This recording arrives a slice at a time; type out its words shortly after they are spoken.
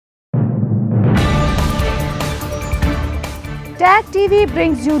Tag TV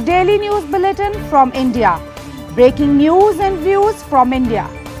brings you daily news bulletin from India. Breaking news and views from India.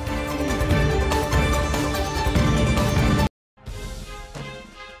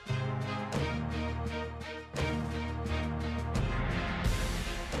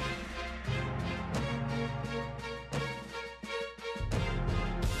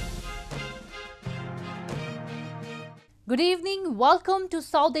 Good evening. Welcome to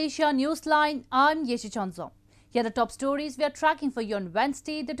South Asia Newsline. I'm Yeshi Chonzo. Here are the top stories we are tracking for you on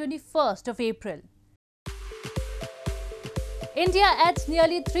Wednesday, the 21st of April. India adds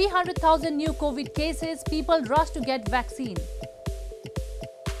nearly 300,000 new COVID cases. People rush to get vaccine.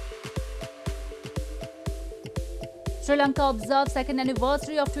 Sri Lanka observes second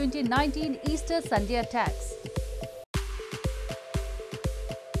anniversary of 2019 Easter Sunday attacks.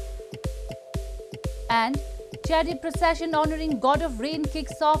 And chariot procession honouring God of Rain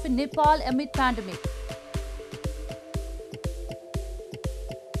kicks off in Nepal amid pandemic.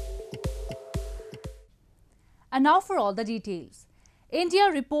 And now for all the details. India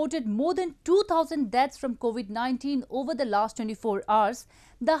reported more than 2,000 deaths from COVID-19 over the last 24 hours,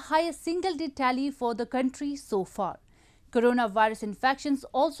 the highest single-day tally for the country so far. Coronavirus infections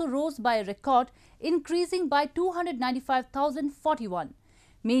also rose by a record, increasing by 295,041.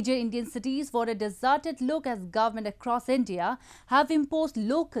 Major Indian cities wore a deserted look as government across India have imposed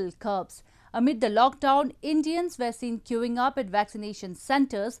local curbs. Amid the lockdown, Indians were seen queuing up at vaccination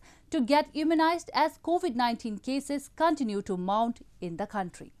centres to get immunized as COVID-19 cases continue to mount in the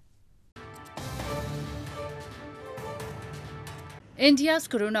country. India's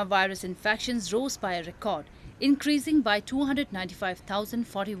coronavirus infections rose by a record, increasing by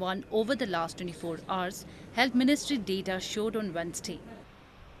 295,041 over the last 24 hours, Health Ministry data showed on Wednesday.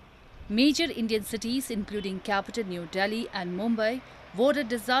 Major Indian cities, including capital New Delhi and Mumbai, wore a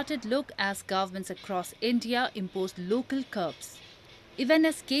deserted look as governments across India imposed local curbs. Even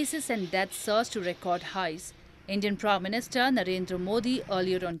as cases and deaths surged to record highs, Indian Prime Minister Narendra Modi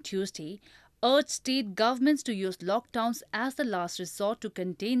earlier on Tuesday urged state governments to use lockdowns as the last resort to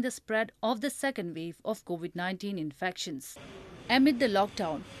contain the spread of the second wave of COVID-19 infections. Amid the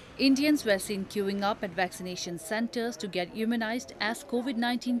lockdown, Indians were seen queuing up at vaccination centres to get immunized as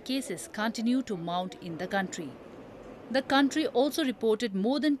COVID-19 cases continue to mount in the country. The country also reported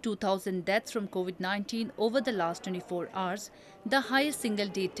more than 2,000 deaths from COVID-19 over the last 24 hours, the highest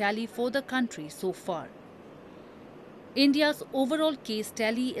single-day tally for the country so far. India's overall case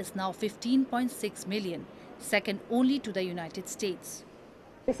tally is now 15.6 million, second only to the United States.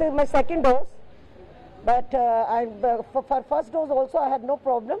 This is my second dose. But for first dose also I had no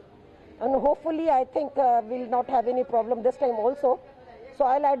problem, and hopefully I think we'll not have any problem this time also. So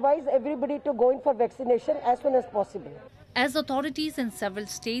I'll advise everybody to go in for vaccination as soon as possible. As authorities in several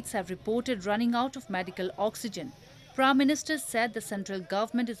states have reported running out of medical oxygen, Prime Minister said the central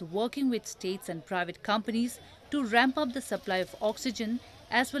government is working with states and private companies to ramp up the supply of oxygen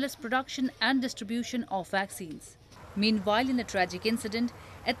as well as production and distribution of vaccines. Meanwhile, in a tragic incident,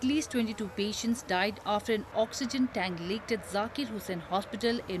 at least 22 patients died after an oxygen tank leaked at Zakir Hussain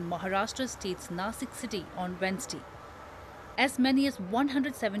Hospital in Maharashtra state's Nasik city on Wednesday. As many as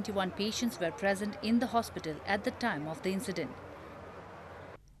 171 patients were present in the hospital at the time of the incident.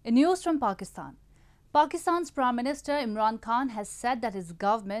 In news from Pakistan, Pakistan's Prime Minister Imran Khan has said that his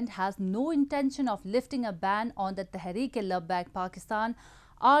government has no intention of lifting a ban on the Tehreek-e-Labbaik Pakistan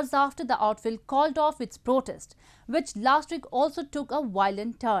hours after the outfit called off its protest, which last week also took a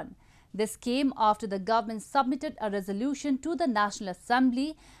violent turn. This came after the government submitted a resolution to the National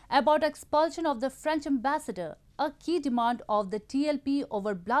Assembly about expulsion of the French ambassador, a key demand of the TLP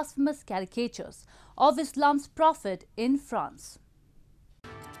over blasphemous caricatures of Islam's prophet in France.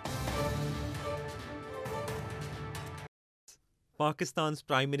 Pakistan's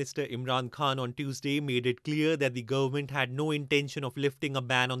Prime Minister Imran Khan on Tuesday made it clear that the government had no intention of lifting a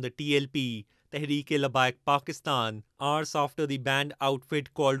ban on the TLP, Tehreek-e-Labbaik Pakistan, hours after the banned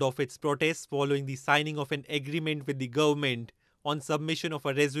outfit called off its protests following the signing of an agreement with the government on submission of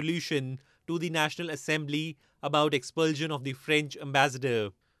a resolution to the National Assembly about expulsion of the French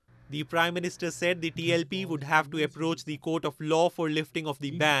ambassador. The Prime Minister said the TLP would have to approach the court of law for lifting of the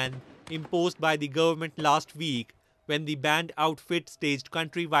ban imposed by the government last week, when the banned outfit staged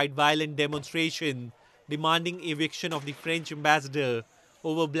countrywide violent demonstration demanding eviction of the French ambassador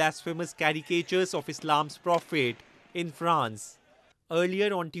over blasphemous caricatures of Islam's prophet in France.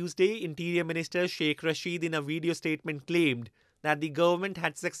 Earlier on Tuesday, Interior Minister Sheikh Rashid in a video statement claimed that the government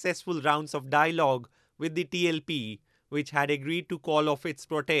had successful rounds of dialogue with the TLP, which had agreed to call off its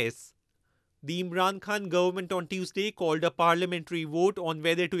protests. The Imran Khan government on Tuesday called a parliamentary vote on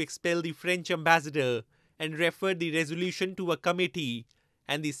whether to expel the French ambassador and referred the resolution to a committee,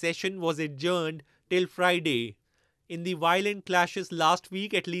 and the session was adjourned till Friday. In the violent clashes last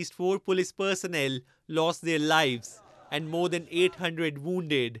week, at least 4 police personnel lost their lives and more than 800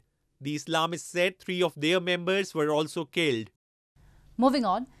 wounded. The Islamists said 3 of their members were also killed. Moving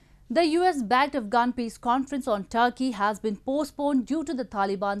on, the US-backed Afghan peace conference on Turkey has been postponed due to the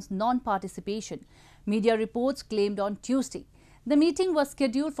Taliban's non-participation, media reports claimed on Tuesday. The meeting was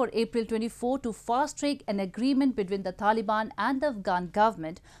scheduled for April 24 to fast-track an agreement between the Taliban and the Afghan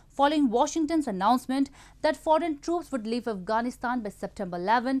government following Washington's announcement that foreign troops would leave Afghanistan by September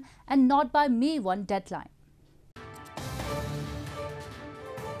 11 and not by May 1 deadline.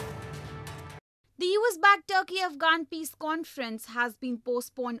 The US-backed Turkey-Afghan peace conference has been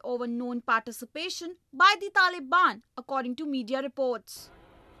postponed over known participation by the Taliban, according to media reports.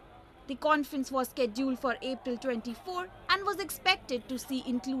 The conference was scheduled for April 24 and was expected to see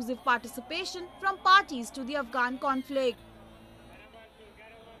inclusive participation from parties to the Afghan conflict.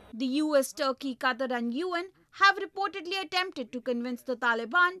 The US, Turkey, Qatar and UN have reportedly attempted to convince the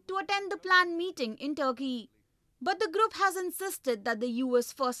Taliban to attend the planned meeting in Turkey. But the group has insisted that the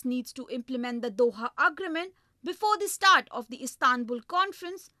US first needs to implement the Doha Agreement before the start of the Istanbul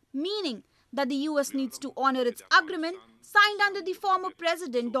conference, meaning that the US needs to honor its agreement signed under the former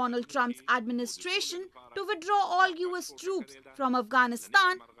President Donald Trump's administration to withdraw all US troops from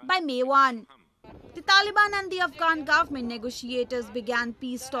Afghanistan by May 1. The Taliban and the Afghan government negotiators began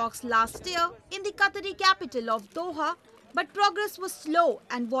peace talks last year in the Qatari capital of Doha, but progress was slow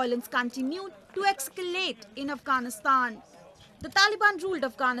and violence continued to escalate in Afghanistan. The Taliban ruled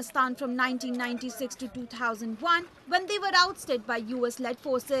Afghanistan from 1996 to 2001 when they were ousted by US-led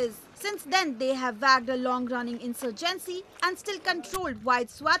forces. Since then, they have waged a long-running insurgency and still controlled wide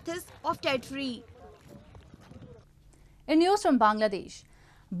swaths of territory. In news from Bangladesh,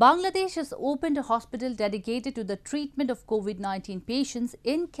 Bangladesh has opened a hospital dedicated to the treatment of COVID-19 patients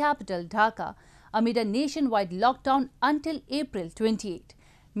in capital Dhaka amid a nationwide lockdown until April 28.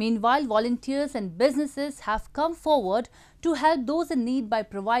 Meanwhile, volunteers and businesses have come forward to help those in need by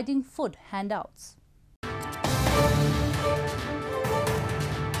providing food handouts.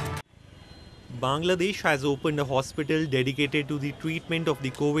 Bangladesh has opened a hospital dedicated to the treatment of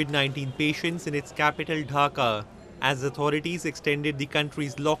the COVID-19 patients in its capital Dhaka, as authorities extended the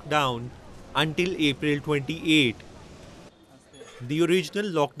country's lockdown until April 28. The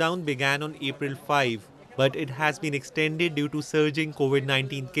original lockdown began on April 5, but it has been extended due to surging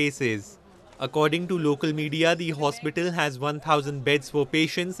COVID-19 cases. According to local media, the hospital has 1,000 beds for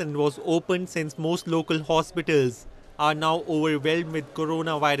patients and was opened since most local hospitals are now overwhelmed with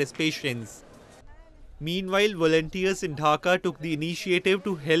coronavirus patients. Meanwhile, volunteers in Dhaka took the initiative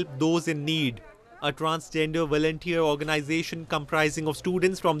to help those in need. A transgender volunteer organization comprising of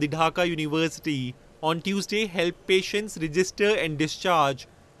students from the Dhaka University on Tuesday helped patients register and discharge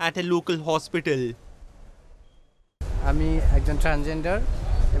at a local hospital. আমি একজন transgender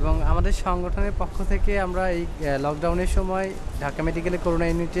এবং আমাদের সংগঠনের পক্ষ থেকে আমরা এই লকডাউনের সময় ঢাকা মেডিকেলে করোনা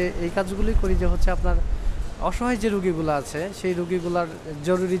ইউনিটে এই কাজগুলি করি যে হচ্ছে আপনার অসহায় যে রোগীগুলো আছে সেই রোগীগুলোর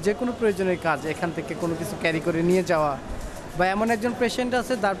জরুরি যে কোনো প্রয়োজনীয় কাজ এখান থেকে কোনো কিছু ক্যারি করে নিয়ে যাওয়া বা এমন একজন পেশেন্ট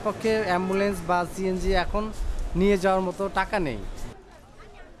আছে যার পক্ষে অ্যাম্বুলেন্স বা সিএনজি এখন নিয়ে যাওয়ার মতো টাকা নেই।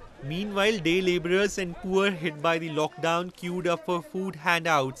 Meanwhile, day laborers and poor hit by the lockdown queued up for food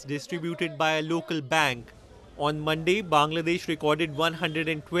handouts distributed by a local bank. On Monday, Bangladesh recorded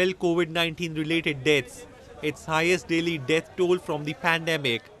 112 COVID-19 related deaths, its highest daily death toll from the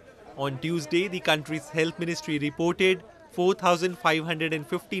pandemic. On Tuesday, the country's health ministry reported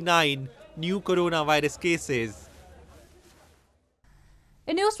 4,559 new coronavirus cases.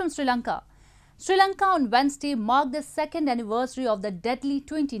 In news from Sri Lanka, Sri Lanka on Wednesday marked the second anniversary of the deadly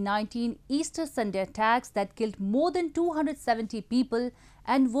 2019 Easter Sunday attacks that killed more than 270 people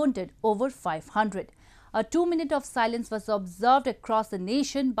and wounded over 500. A 2-minute of silence was observed across the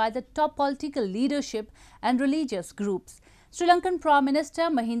nation by the top political leadership and religious groups. Sri Lankan Prime Minister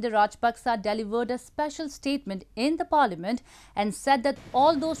Mahinda Rajapaksa delivered a special statement in the parliament and said that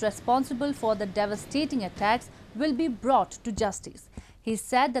all those responsible for the devastating attacks will be brought to justice. He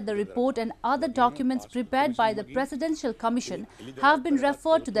said that the report and other documents prepared by the Presidential Commission have been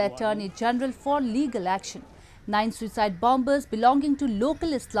referred to the Attorney General for legal action. 9 suicide bombers belonging to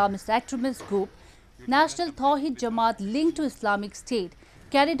local Islamist extremist group National Tawhid Jamaat linked to Islamic State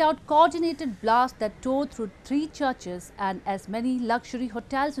carried out coordinated blasts that tore through 3 churches and as many luxury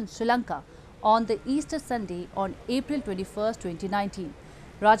hotels in Sri Lanka on the Easter Sunday on April 21, 2019.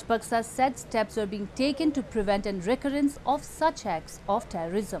 Rajapaksa said steps were being taken to prevent a recurrence of such acts of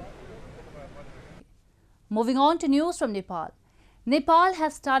terrorism. Moving on to news from Nepal. Nepal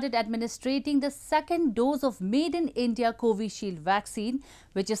has started administering the second dose of Made in India Covishield vaccine,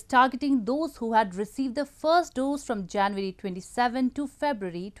 which is targeting those who had received the first dose from January 27 to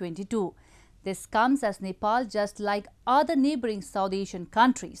February 22. This comes as Nepal, just like other neighbouring South Asian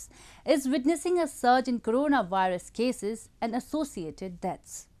countries, is witnessing a surge in coronavirus cases and associated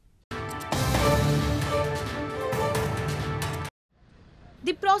deaths.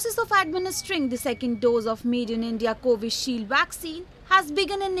 The process of administering the second dose of Made in India Covishield vaccine has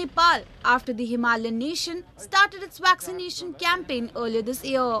begun in Nepal after the Himalayan nation started its vaccination campaign earlier this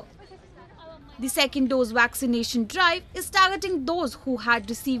year. The second dose vaccination drive is targeting those who had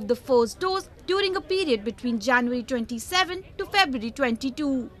received the first dose during a period between January 27 to February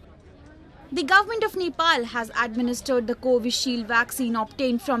 22. The government of Nepal has administered the Covishield vaccine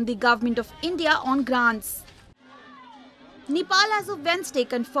obtained from the government of India on grants. Nepal as of Wednesday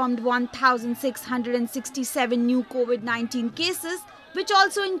confirmed 1,667 new COVID-19 cases, which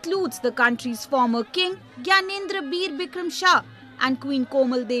also includes the country's former king Gyanendra Bir Bikram Shah and Queen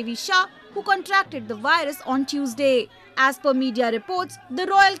Komal Devi Shah, who contracted the virus on Tuesday. As per media reports, the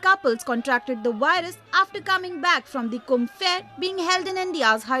royal couples contracted the virus after coming back from the Kumbh Fair being held in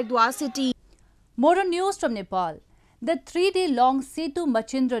India's Haridwar city. More on news from Nepal. The 3-day-long Setu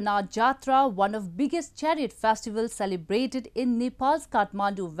Machindranath Jatra, one of biggest chariot festivals celebrated in Nepal's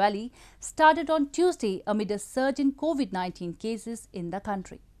Kathmandu Valley, started on Tuesday amid a surge in COVID-19 cases in the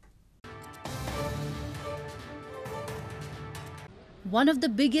country. One of the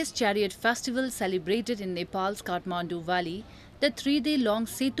biggest chariot festivals celebrated in Nepal's Kathmandu Valley, the 3-day-long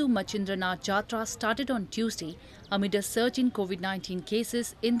Setu Machindranath Jatra started on Tuesday amid a surge in COVID-19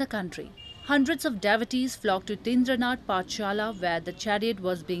 cases in the country. Hundreds of devotees flocked to Tindranath Pathshala, where the chariot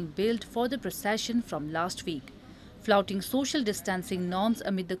was being built for the procession from last week. Flouting social distancing norms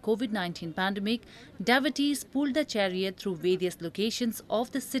amid the COVID-19 pandemic, devotees pulled the chariot through various locations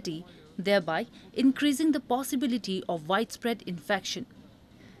of the city, thereby increasing the possibility of widespread infection.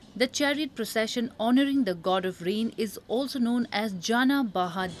 The chariot procession honouring the god of rain is also known as Jana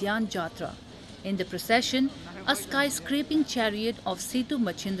Bahadyan Jatra. In the procession, a skyscraping chariot of Setu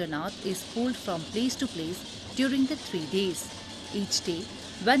Machindranath is pulled from place to place during the 3 days. Each day,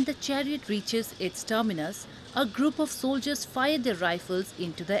 when the chariot reaches its terminus, a group of soldiers fire their rifles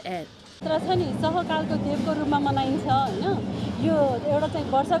into the air. सहकालको देवको रूपमा मनाइन्छ हैन यो एउटा चाहिँ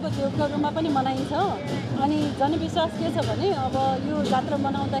वर्षको देवको रूपमा पनि मनाइन्छ अनि जनविश्वास के छ भने अब यो जात्रा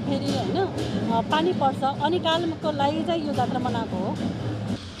मनाउँदाखेरि हैन पानी पर्छ अनि कालको लागि चाहिँ यो जात्रा मनाएको हो.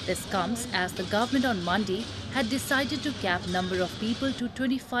 This comes as the government on Monday had decided to cap number of people to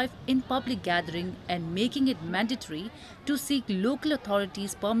 25 in public gathering and making it mandatory to seek local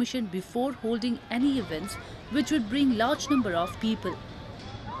authorities' permission before holding any events which would bring large number of people.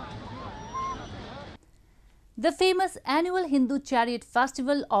 The famous annual Hindu chariot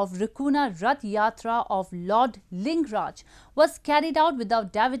festival of Rukuna Rath Yatra of Lord Lingaraj was carried out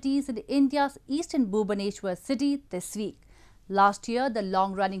without devotees in India's eastern Bhubaneswar city this week. Last year, the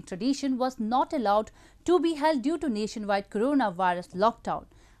long-running tradition was not allowed to be held due to nationwide coronavirus lockdown.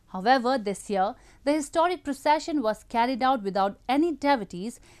 However, this year, the historic procession was carried out without any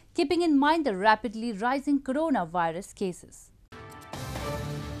devotees, keeping in mind the rapidly rising coronavirus cases.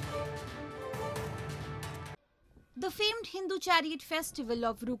 The famed Hindu chariot festival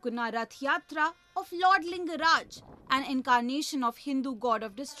of Rukuna Rath Yatra of Lord Lingaraj, an incarnation of Hindu god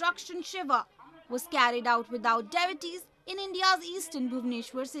of destruction Shiva, was carried out without devotees in India's eastern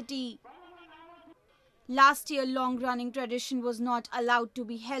Bhubaneswar city. Last year, long-running tradition was not allowed to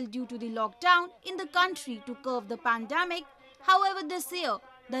be held due to the lockdown in the country to curb the pandemic. However, this year,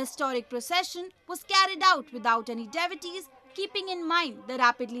 the historic procession was carried out without any devotees, keeping in mind the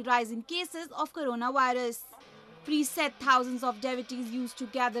rapidly rising cases of coronavirus. Priests said thousands of devotees used to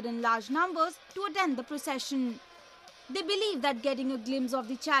gather in large numbers to attend the procession. They believe that getting a glimpse of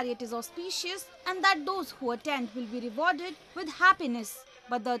the chariot is auspicious and that those who attend will be rewarded with happiness.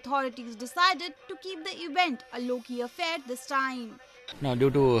 But the authorities decided to keep the event a low-key affair this time. Now,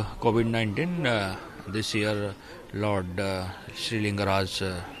 due to COVID-19, this year Lord Sri Lingaraj,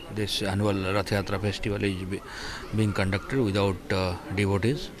 this annual Rath Yatra festival is being conducted without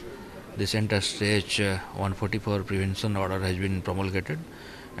devotees. The center stage 144 prevention order has been promulgated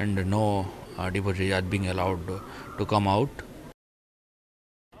and no devotees are being allowed to come out.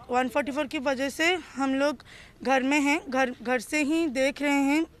 144 की वजह से हम लोग घर में हैं, घर से ही देख रहे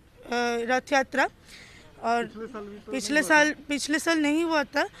हैं रथ यात्रा और पिछले साल नहीं हुआ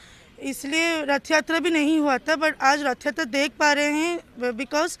था, इसलिए रथ यात्रा भी नहीं हुआ था, बट आज रथ यात्रा देख पा रहे हैं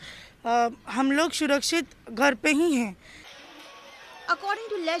बिकॉज हम लोग सुरक्षित घर पे ही हैं. According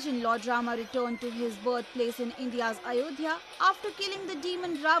to legend, Lord Rama returned to his birthplace in India's Ayodhya after killing the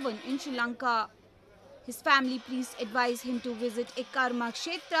demon Ravan in Sri Lanka. His family priests advised him to visit Karma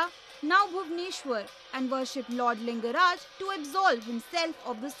Kshetra, now Bhubaneswar, and worship Lord Lingaraj to absolve himself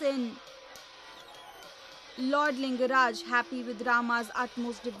of the sin. Lord Lingaraj, happy with Rama's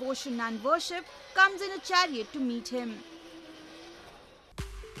utmost devotion and worship, comes in a chariot to meet him.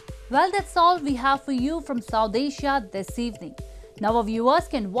 Well, that's all we have for you from South Asia this evening. Now our viewers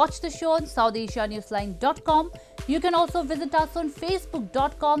can watch the show on SouthAsiaNewsline.com. You can also visit us on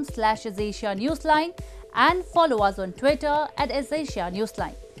Facebook.com/AsAsiaNewsline and follow us on Twitter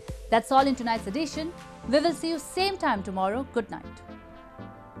 @AsAsiaNewsline. That's all in tonight's edition. We will see you same time tomorrow. Good night.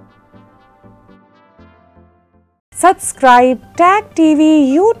 Subscribe TAG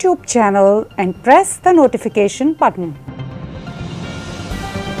TV YouTube channel and press the notification button.